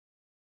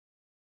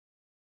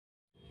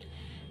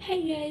Hi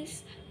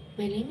guys,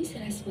 my name is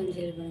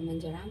Rasmanjali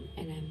Manjaram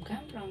and I'm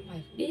come from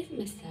 5D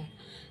semester.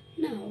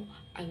 Now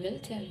I will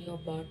tell you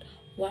about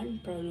one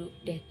product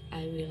that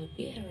I will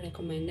be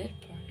recommended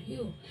for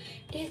you.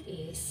 That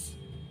is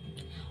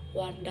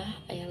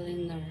Wardah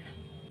eyeliner.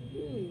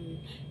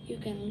 You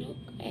can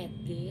look at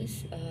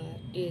this.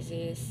 This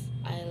is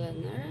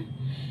eyeliner.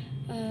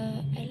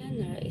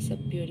 Eyeliner is a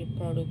beauty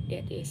product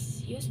that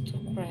is used to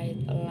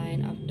create a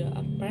line of the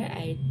upper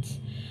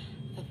edge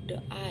of the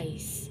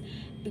eyes.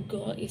 The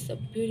goal is to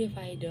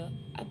beautify the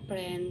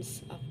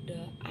appearance of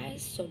the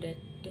eyes so that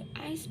the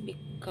eyes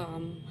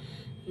become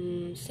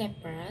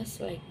separate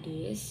like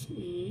this.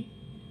 You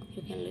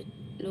can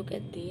look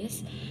at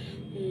this.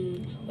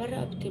 For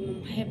the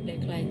optimum hair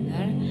black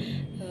liner,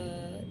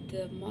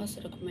 the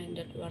most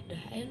recommended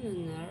Wardah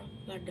eyeliner,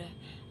 Wardah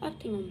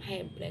Optimum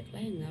Hair Black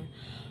Liner.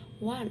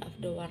 One of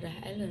the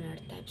Wardah eyeliner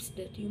types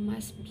that you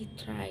must be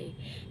try.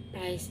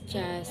 Price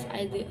just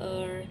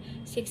either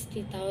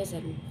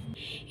 60,000.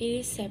 It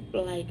is shaped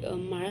like a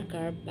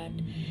marker but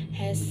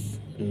has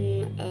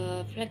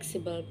a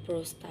flexible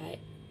brush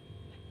type.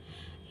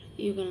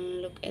 You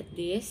can look at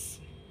this.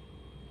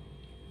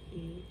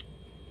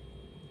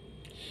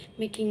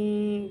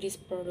 Making this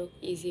product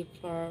easy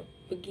for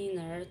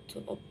beginner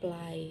to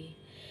apply.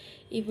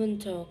 Even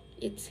though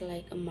it's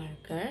like a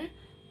marker,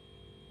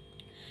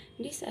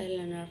 this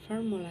eyeliner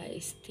formula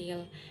is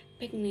still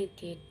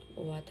pigmented,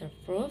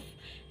 waterproof,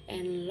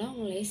 and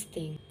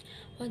long-lasting.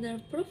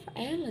 Waterproof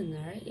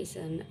eyeliner is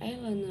an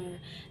eyeliner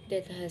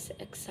that has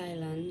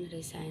excellent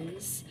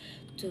resistance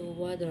to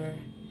water.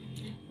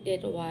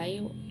 That's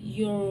why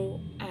your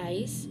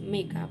eyes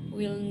makeup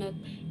will not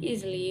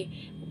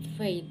easily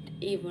fade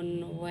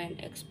even when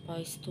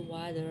exposed to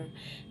water.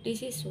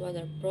 This is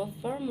waterproof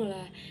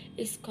formula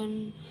is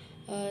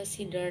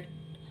considered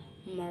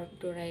more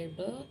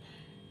durable,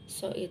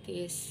 so it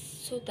is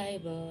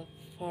suitable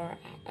for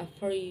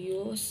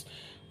use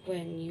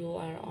when you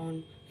are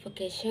on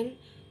vacation,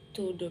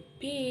 to the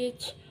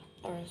beach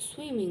or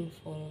swimming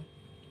pool.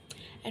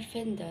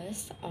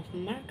 Advantage of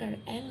marker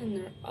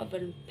eyeliner over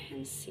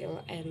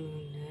pencil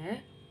eyeliner.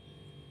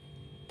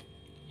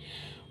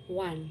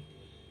 1.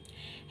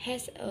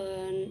 Has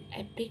an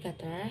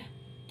applicator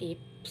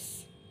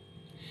tips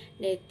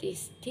that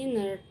is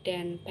thinner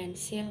than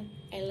pencil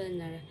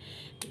eyeliner.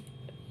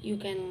 You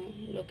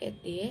can look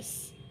at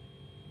this.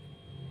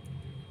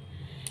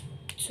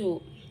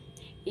 2.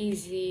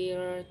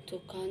 Easier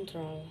to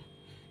control.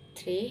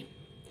 3.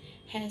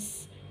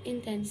 Has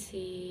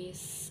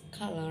intense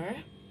color.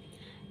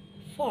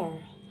 4.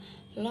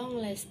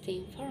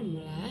 Long-lasting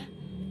formula.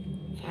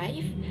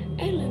 5.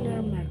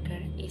 Eyeliner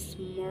marker is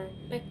more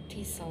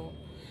practical.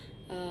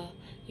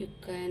 You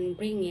can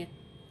bring it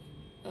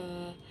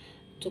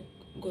to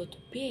go to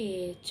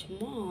beach,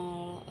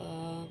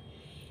 mall,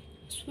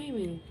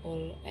 swimming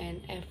pool,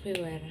 and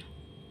everywhere.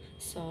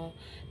 So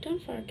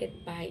don't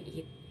forget buy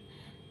it.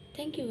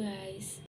 Thank you guys.